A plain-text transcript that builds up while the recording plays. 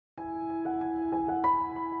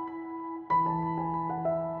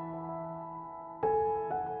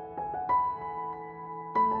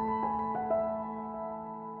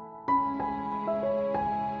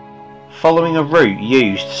Following a route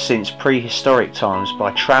used since prehistoric times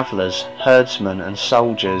by travellers, herdsmen and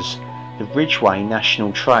soldiers, the Ridgeway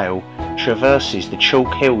National Trail traverses the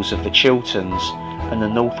chalk hills of the Chilterns and the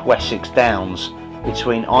North Wessex Downs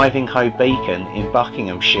between Ivinghoe Beacon in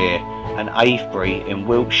Buckinghamshire and Avebury in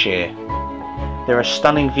Wiltshire. There are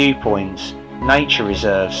stunning viewpoints, nature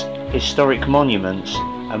reserves, historic monuments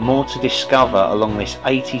and more to discover along this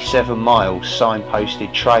 87-mile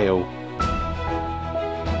signposted trail.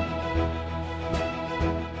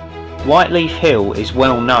 Whiteleaf Hill is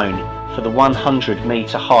well known for the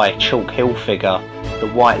 100-metre high chalk hill figure, the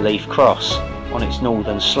Whiteleaf Cross, on its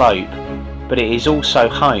northern slope, but it is also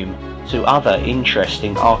home to other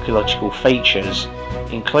interesting archaeological features,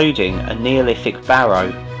 including a Neolithic barrow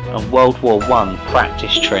and World War I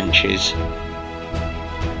practice trenches.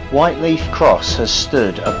 Whiteleaf Cross has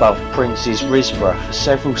stood above Prince's Risborough for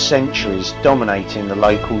several centuries, dominating the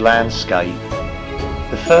local landscape.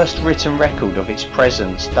 The first written record of its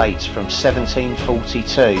presence dates from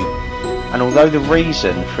 1742, and although the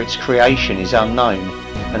reason for its creation is unknown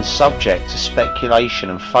and subject to speculation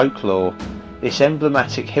and folklore, this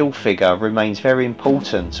emblematic hill figure remains very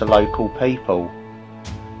important to local people.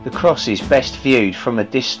 The cross is best viewed from a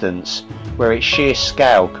distance where its sheer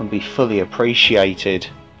scale can be fully appreciated.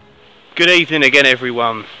 Good evening again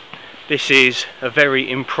everyone. This is a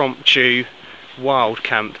very impromptu wild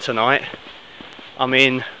camp tonight. I'm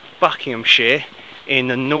in Buckinghamshire in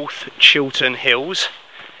the North Chiltern Hills.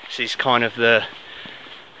 This is kind of the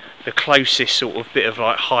closest sort of bit of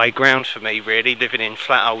like high ground for me really, living in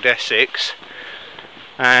flat old Essex,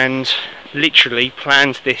 and literally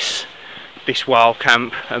planned this wild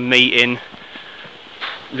camp and meeting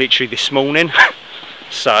literally this morning.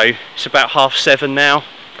 So it's about 7:30 now.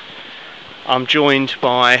 I'm joined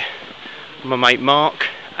by my mate Mark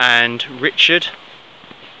and Richard,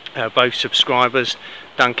 both subscribers,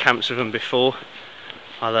 done camps with them before.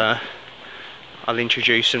 I'll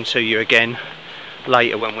introduce them to you again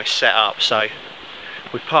later when we're set up. So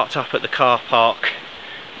we parked up at the car park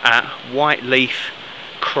at Whiteleaf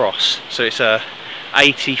Cross. So it's a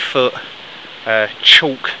 80-foot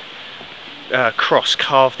chalk cross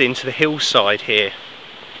carved into the hillside here,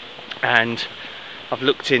 and I've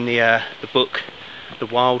looked in the book, The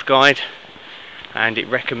Wild Guide, and it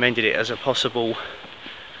recommended it as a possible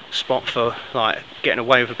spot for like getting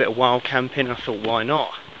away with a bit of wild camping. I thought, why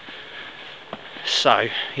not? So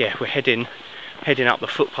yeah, we're heading up the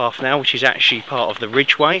footpath now, which is actually part of the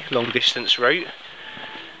Ridgeway long distance route,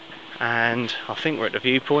 and I think we're at the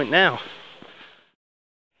viewpoint now.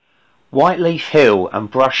 Whiteleaf Hill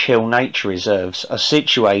and Brush Hill nature reserves are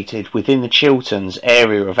situated within the Chilterns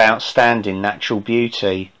area of outstanding natural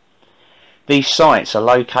beauty. These sites are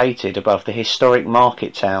located above the historic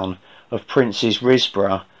market town of Prince's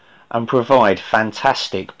Risborough and provide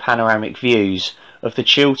fantastic panoramic views of the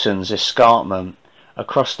Chilterns escarpment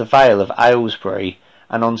across the Vale of Aylesbury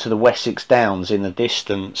and onto the Wessex Downs in the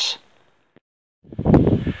distance.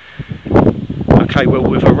 Okay, well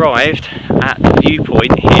we've arrived at the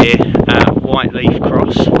viewpoint here at Whiteleaf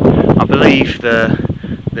Cross. I believe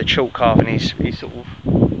the chalk carving is sort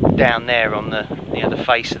of down there on the the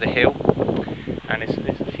face of the hill, and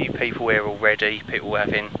there's a few people here already, people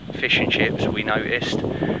having fish and chips we noticed.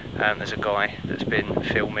 There's a guy that's been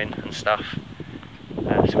filming and stuff,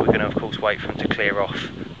 so we're going to of course wait for him to clear off,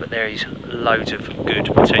 but there is loads of good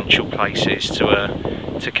potential places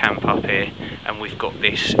to camp up here, and we've got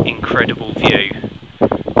this incredible view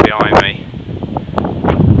behind me.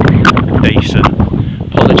 Decent.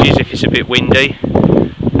 Apologies if it's a bit windy,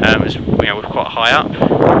 as you know, we're quite high up.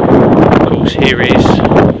 Of course here is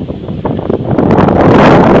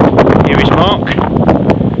Mark,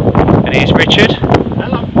 and here's Richard.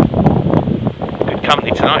 Hello. Good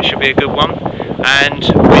company tonight, should be a good one. And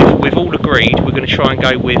we've all agreed we're going to try and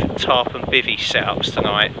go with Tarp and Bivvy setups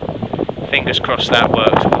tonight. Fingers crossed that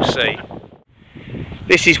works, we'll see.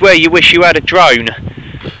 This is where you wish you had a drone.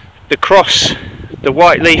 The cross, the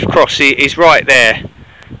Whiteleaf Cross is right there,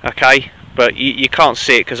 okay, but you can't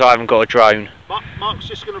see it because I haven't got a drone. Mark's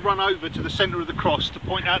just going to run over to the centre of the cross to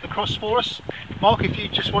point out the cross for us. Mark, if you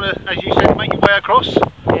just want to, as you said, make your way across.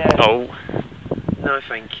 Yeah. Oh. No,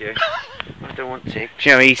 thank you. I don't want to. Do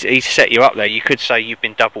you know, he's set you up there. You could say you've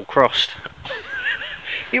been double crossed.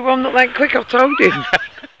 Yeah, well, I'm not that quick, I've told him.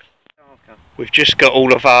 We've just got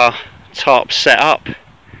all of our tarps set up,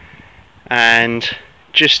 and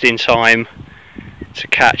just in time to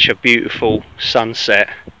catch a beautiful sunset.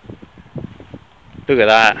 Look at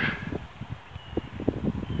that.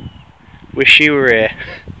 Wish you were here.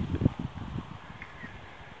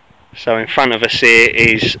 So in front of us here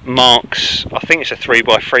is Mark's, I think it's a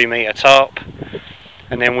 3x3 metre tarp,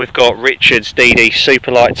 And then we've got Richard's DD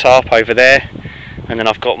Superlight tarp over there, and then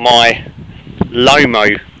I've got my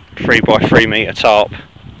Lomo 3x3 metre tarp.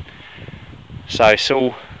 So it's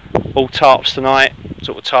all tarps tonight,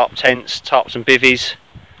 sort of tarp tents, tarps and bivvies.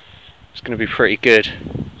 It's going to be pretty good.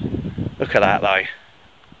 Look at that though.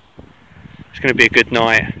 It's going to be a good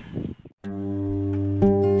night.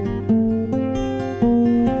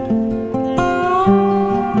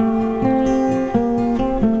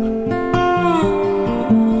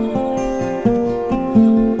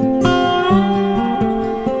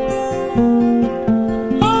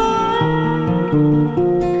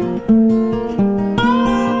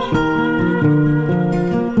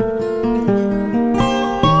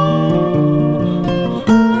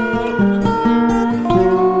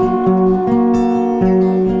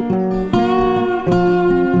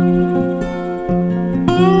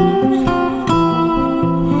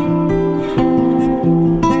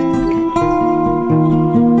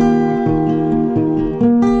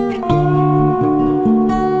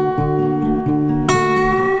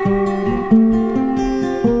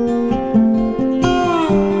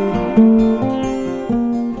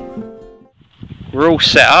 We're all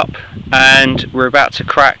set up and we're about to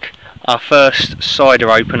crack our first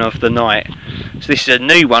cider open of the night. So this is a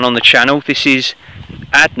new one on the channel. This is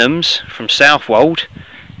Adnams from Southwold.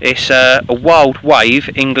 It's a Wild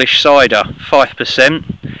Wave English cider,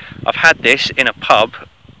 5%. I've had this in a pub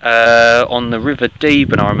on the River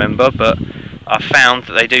Deben, I remember, but I found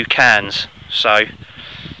that they do cans, so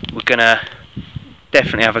we're gonna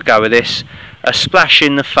definitely have a go with this. A splash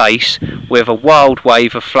in the face with a wild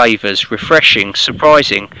wave of flavours, refreshing,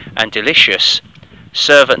 surprising and delicious.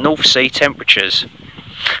 Serve at North Sea temperatures.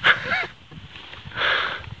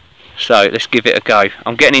 So let's give it a go.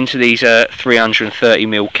 I'm getting into these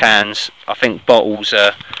 330ml cans. I think bottles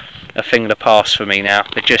are a thing of the past for me now.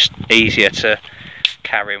 They're just easier to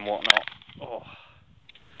carry and whatnot. Oh,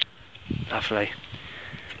 lovely.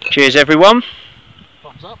 Cheers everyone.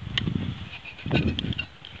 Thumbs up.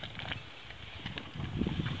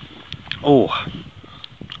 Oh,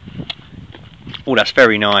 that's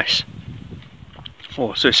very nice.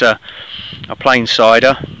 Oh, so it's a plain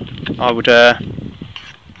cider. I would let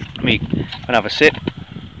me another sip.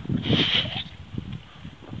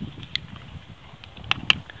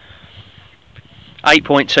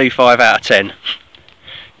 8.25 out of 10.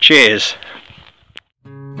 Cheers.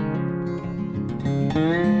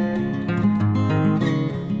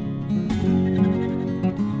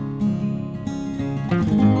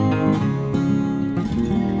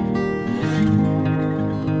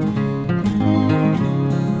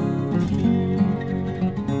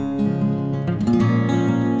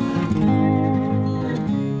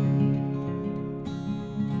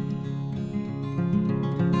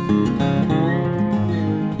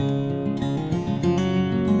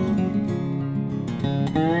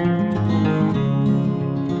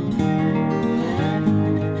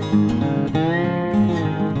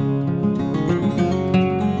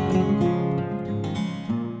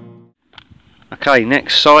 Okay,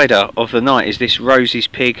 next cider of the night is this Rosie's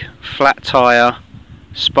Pig Flat Tyre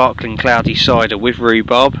Sparkling Cloudy Cider with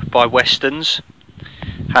Rhubarb by Weston's.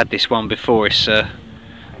 Had this one before. It's a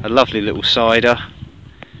lovely little cider.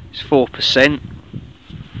 It's 4%.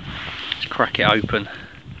 Let's crack it open.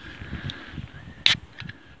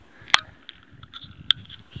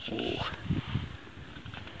 Oh.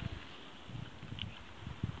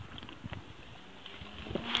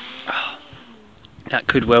 That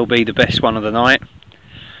could well be the best one of the night.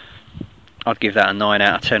 I'd give that a 9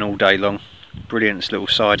 out of 10 all day long. Brilliant little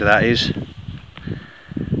cider that is.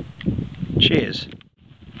 Cheers.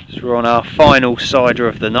 So we're on our final cider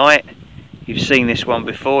of the night. You've seen this one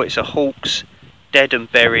before. It's a Hawk's Dead and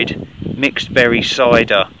Buried Mixed Berry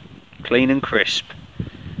Cider. Clean and crisp.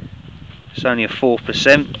 It's only a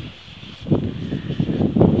 4%.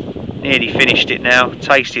 Nearly finished it now.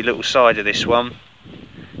 Tasty little cider this one.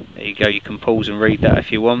 There you go, you can pause and read that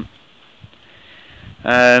if you want.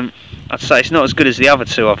 I'd say it's not as good as the other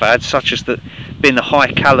two I've had, such as been the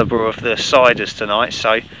high calibre of the ciders tonight,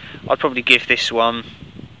 so I'd probably give this one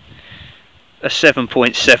a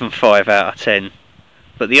 7.75 out of 10.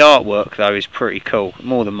 But the artwork though is pretty cool,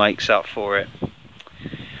 more than makes up for it.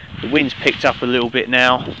 The wind's picked up a little bit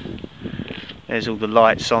now. There's all the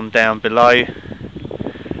lights on down below.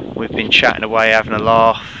 We've been chatting away, having a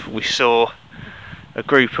laugh. We saw a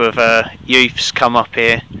group of youths come up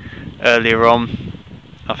here earlier on.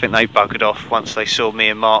 I think they buggered off once they saw me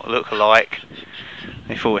and Mark look alike.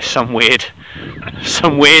 They thought it was some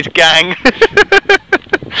weird gang.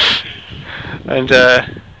 And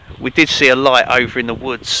we did see a light over in the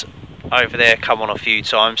woods over there come on a few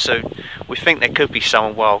times, so We think there could be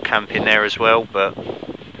someone wild camping there as well, but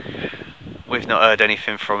we've not heard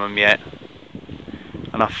anything from them yet.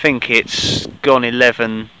 And I think it's gone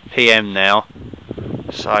 11 PM now,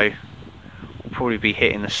 so we'll probably be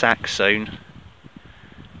hitting the sack soon.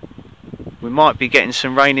 We might be getting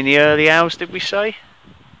some rain in the early hours, did we say?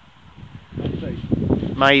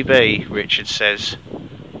 Maybe, Richard says.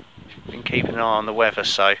 Been keeping an eye on the weather,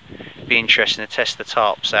 so it'd be interesting to test the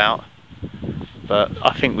tarps out. But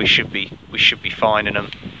I think we should be fine in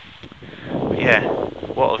them. But yeah,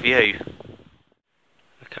 what a view.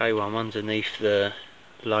 Okay, well I'm underneath the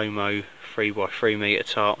Lomo 3x3 metre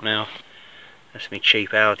tarp now. That's my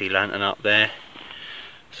cheap Audi lantern up there.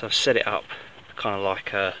 So I've set it up kind of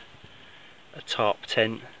like a tarp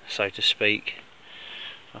tent, so to speak.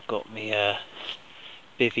 I've got my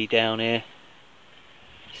bivvy down here.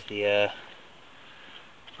 It's the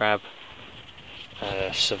Rab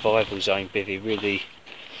survival zone bivvy, really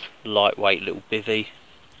lightweight little bivvy.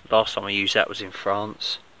 Last time I used that was in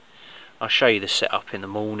France. I'll show you the setup in the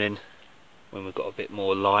morning when we've got a bit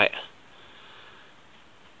more light.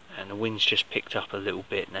 And the wind's just picked up a little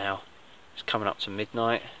bit now. It's coming up to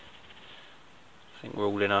midnight. I think we're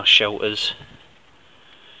all in our shelters.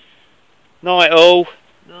 Night all.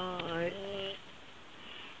 Night.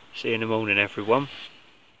 See you in the morning, everyone.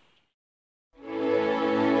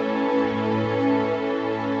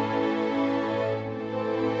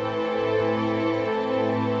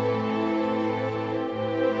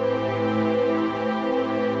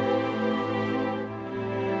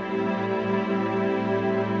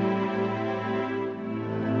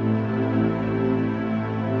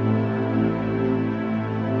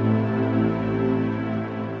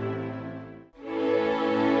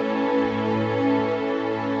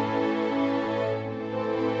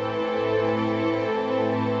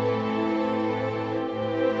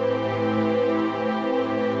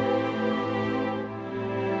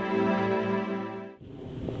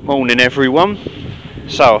 Morning everyone.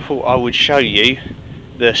 So I thought I would show you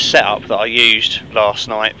the setup that I used last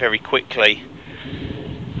night very quickly.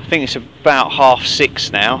 I think it's about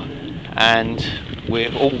 6:30 now and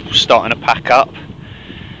we're all starting to pack up.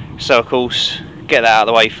 So of course, get that out of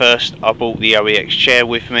the way first. I brought the OEX chair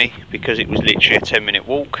with me because it was literally a 10-minute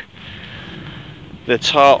walk. The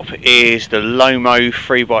tarp is the Lomo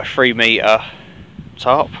 3x3 metre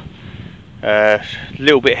tarp. A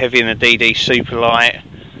little bit heavier than the DD Superlight.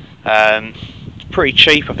 Pretty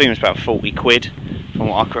cheap. I think it was about 40 quid from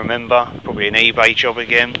what I can remember. Probably an eBay job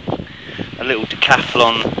again. A little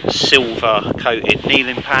Decathlon silver coated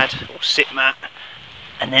kneeling pad or sit mat,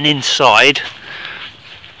 and then inside,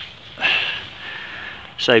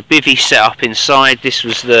 so bivvy set up inside. This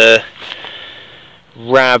was the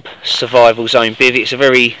Rab survival zone bivvy. It's a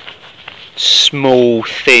very small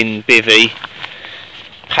thin bivvy,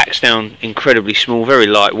 packs down incredibly small, very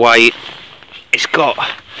lightweight. It's got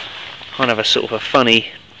kind of a sort of a funny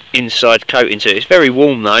inside coating to it. It's very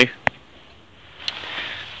warm though.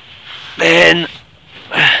 Then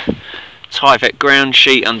Tyvek ground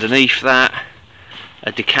sheet underneath that,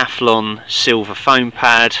 a Decathlon silver foam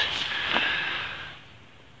pad,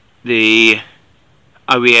 the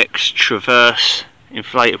OEX Traverse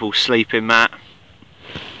inflatable sleeping mat.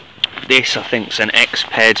 This I think is an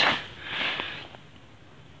X-Ped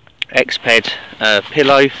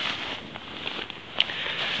pillow.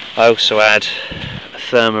 I also had a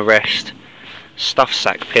Thermarest stuff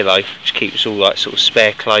sack pillow which keeps all like sort of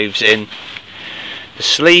spare clothes in. The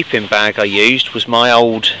sleeping bag I used was my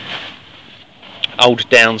old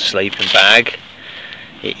down sleeping bag.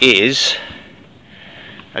 It is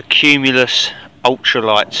a Cumulus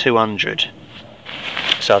Ultralight 200.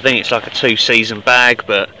 So I think it's like a 2-season bag,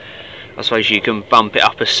 but I suppose you can bump it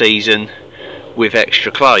up a season with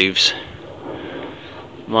extra clothes.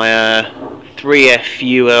 My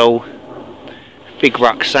 3FUL big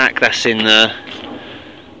rucksack, that's in that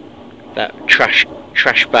trash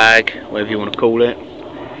bag, whatever you want to call it.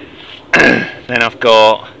 Then I've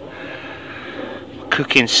got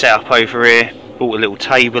cooking setup over here. Bought a little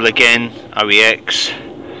table again, OEX.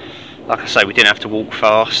 Like I say, we didn't have to walk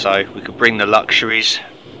far, so we could bring the luxuries.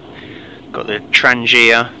 Got the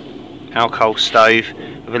Trangia alcohol stove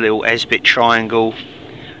with a little Esbit triangle,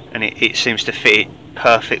 and it seems to fit it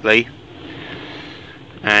perfectly.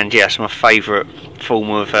 And yeah, it's my favourite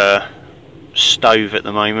form of stove at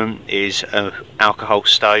the moment is an alcohol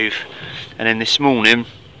stove. And then this morning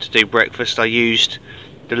to do breakfast I used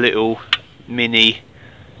the little mini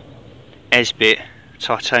Esbit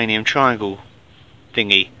titanium triangle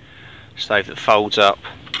thingy stove that folds up,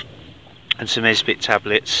 and some Esbit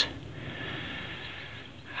tablets.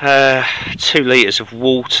 2 litres of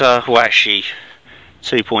water, well actually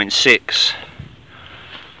 2.6,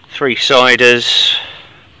 3-siders,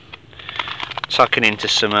 tucking into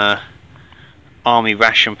some army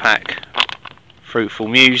ration pack fruitful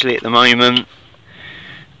muesli at the moment,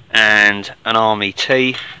 and an army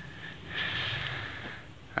tea.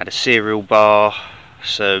 Had a cereal bar,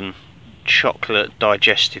 some chocolate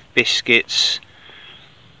digestive biscuits.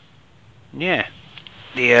 Yeah,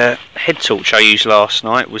 the head torch I used last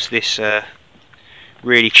night was this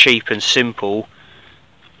really cheap and simple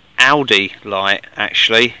Audi light.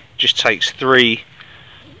 Actually, just takes three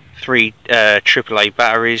AAA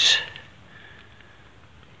batteries.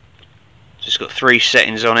 Just got 3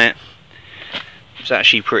 settings on it. It's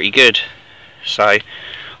actually pretty good. So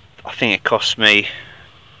I think it cost me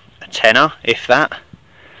a tenner, if that.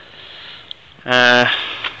 Had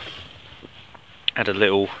a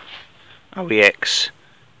little OEX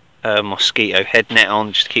mosquito head net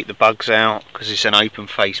on just to keep the bugs out, because it's an open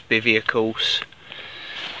face bivvy, of course.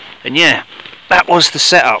 And yeah, that was the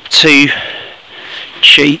setup. Two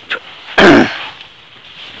cheap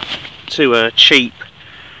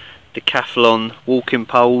Decathlon walking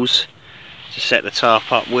poles to set the tarp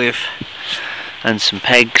up with, and some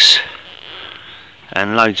pegs,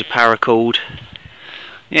 and loads of paracord.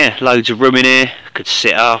 Yeah, loads of room in here, could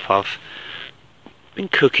sit up. I've been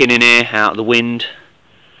cooking in here out of the wind.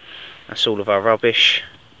 That's all of our rubbish.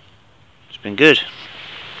 It's been good.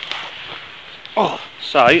 Oh,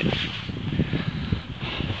 so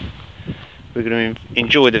we're going to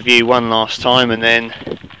enjoy the view one last time and then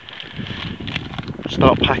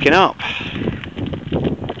start packing up.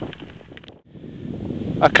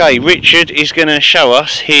 Okay, Richard is going to show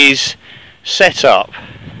us his setup.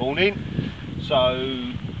 Morning.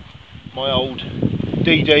 So my old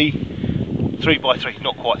DD 3x3,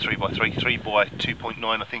 not quite 3x3, 3x2.9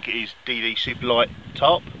 I think it is, DD super light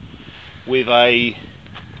tarp with a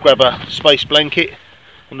grabber space blanket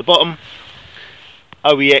on the bottom,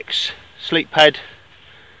 OEX sleep pad,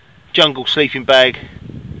 jungle sleeping bag,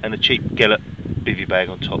 and a cheap Gellet bivvy bag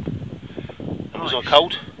on top. Was I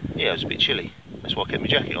cold? Yeah, it was a bit chilly. That's why I kept my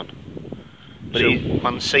jacket on. But it's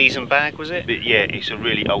one season bag, was it? But yeah, it's a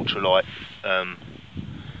really ultralight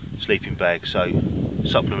sleeping bag, so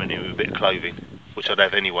supplementing it with a bit of clothing, which I'd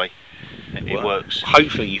have anyway. It works.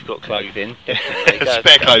 Hopefully you've got clothing. Definitely.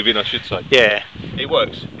 Spare clothing, I should say. Yeah. It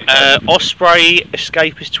works. Osprey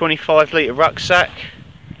Escapist 25 litre rucksack.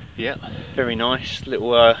 Yeah. Very nice.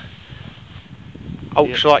 Little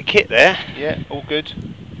ultralight kit there. Yeah, all good.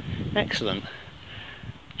 Excellent.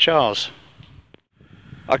 Charles.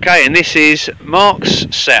 Okay, and this is Mark's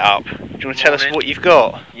setup. Do you want to tell us what you've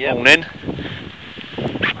got? Yeah. Morning.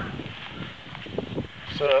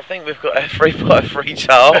 So I think we've got a 3x3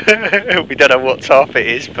 tarp. We don't know what tarp it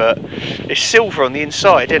is, but it's silver on the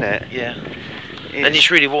inside, isn't it? Yeah. And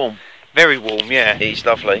it's really warm. Very warm, yeah. It's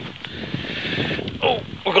lovely. Oh,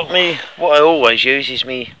 I've got me, what I always use is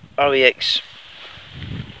me OEX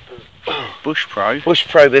Bush Pro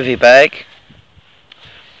bivvy bag.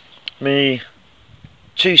 Me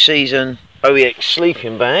 2-season OEX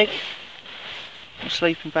sleeping bag. What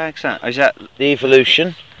sleeping bag's that? Is that The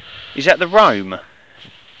Evolution. Is that the Rome?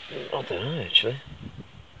 I don't know actually.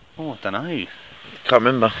 Oh, I don't know. Can't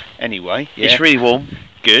remember. Anyway, yeah. It's really warm.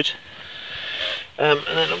 Good. And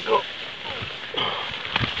then I've got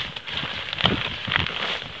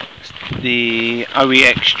the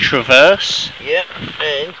OEX Traverse. yeah,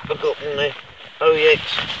 and I've got my OEX.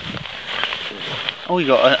 Oh, you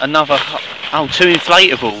got another. Oh, 2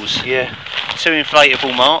 inflatables. Yeah. 2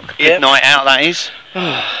 inflatable Mark. Good Yep. night out, that is.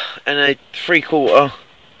 And a 3/4.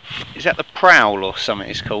 Is that the Prowl or something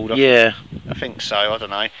it's called? Yeah. I think so, I don't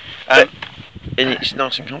know. And it's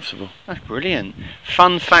nice and comfortable. That's brilliant.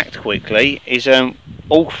 Fun fact quickly is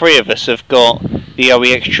all 3 of us have got the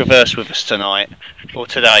OEX Traverse with us tonight. Or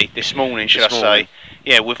today, this morning should I say.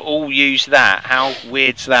 Yeah, we've all used that. How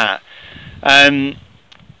weird's that?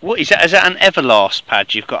 What is that? Is that an Everlast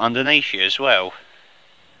pad you've got underneath you as well?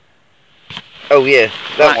 Oh yeah,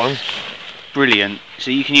 that one. Brilliant. So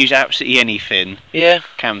you can use absolutely anything. Yeah.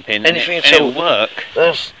 Camping. Anything and at all. it'll work.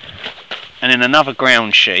 That's. And then another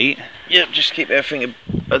ground sheet. Yep. Just keep everything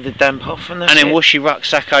at the damp off, and that's And then it. wash your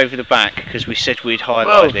rucksack over the back, because we said we'd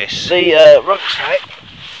highlight this. The rucksack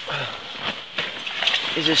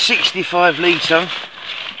is a 65 litre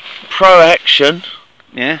Pro Action.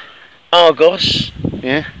 Yeah. Argos.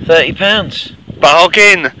 Yeah. £30.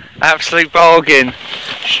 Bargain. Absolute bargain.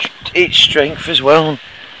 Its strength as well.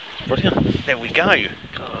 Brilliant. There we go.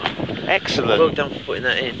 Excellent. Well done for putting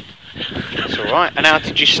that in. That's alright. And how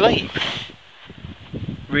did you sleep?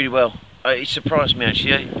 Really well. It surprised me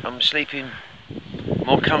actually. I'm sleeping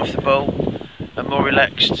more comfortable and more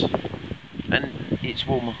relaxed And it's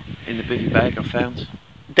warmer in the bivvy bag, I found.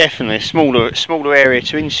 Definitely a smaller area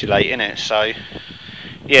to insulate, isn't it? So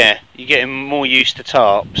yeah, you're getting more used to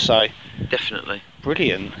tarp, so Definitely.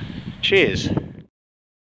 brilliant. Cheers.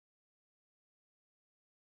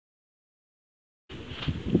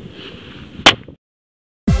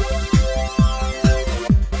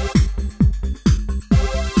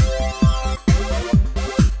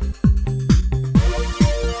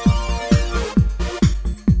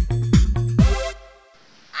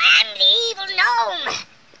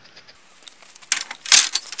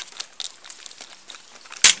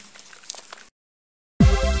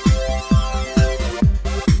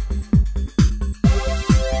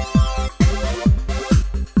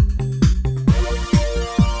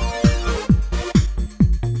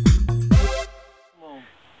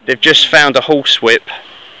 They've just found a horsewhip.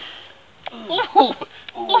 Oh,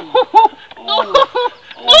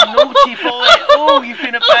 naughty boy! Oh, you've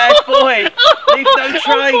been a bad boy! Leave no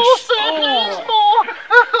trace! Oh.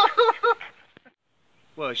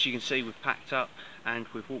 Well, as you can see, we've packed up and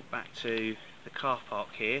we've walked back to the car park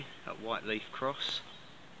here at Whiteleaf Cross.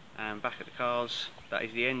 And back at the cars, that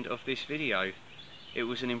is the end of this video. It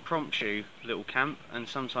was an impromptu little camp, and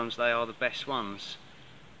sometimes they are the best ones.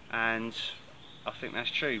 And I think that's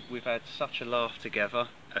true. We've had such a laugh together.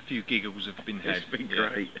 A few giggles have been had. It's been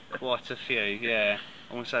great. Quite a few, yeah.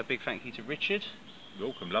 I want to say a big thank you to Richard. You're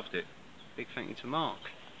welcome, loved it. Big thank you to Mark.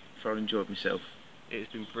 I've enjoyed myself. It has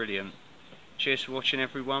been brilliant. Cheers for watching,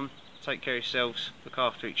 everyone. Take care of yourselves, look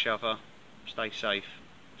after each other, stay safe.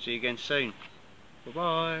 See you again soon.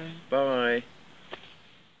 Bye-bye. Bye.